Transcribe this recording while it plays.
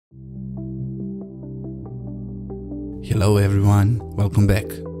Hello everyone, welcome back.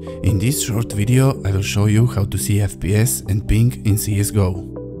 In this short video I will show you how to see FPS and ping in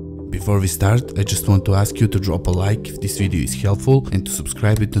CSGO. Before we start, I just want to ask you to drop a like if this video is helpful and to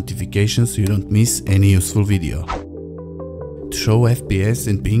subscribe with notifications so you don't miss any useful video. To show FPS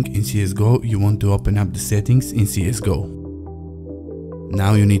and ping in CSGO, you want to open up the settings in CSGO.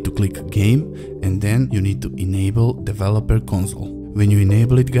 Now you need to click Game and then you need to enable Developer Console. When you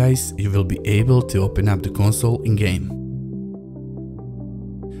enable it, guys, you will be able to open up the console in game.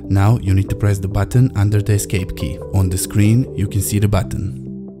 Now you need to press the button under the escape key. On the screen you can see the button.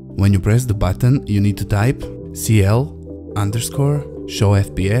 When you press the button you need to type CL_show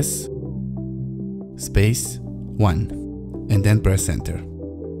FPS space 1 and then press enter.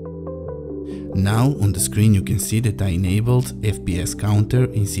 Now on the screen you can see that I enabled FPS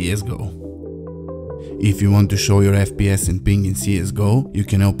counter in CSGO. If you want to show your FPS and ping in CSGO, you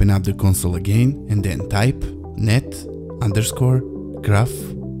can open up the console again and then type net_graph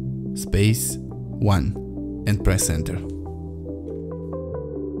space 1 and press enter.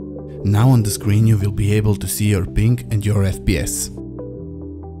 Now on the screen you will be able to see your ping and your FPS.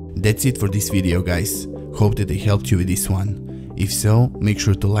 That's it for this video, guys. Hope that I helped you with this one. If so, make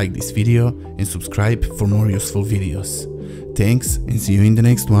sure to like this video and subscribe for more useful videos. Thanks and see you in the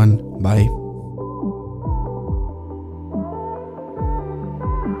next one. Bye.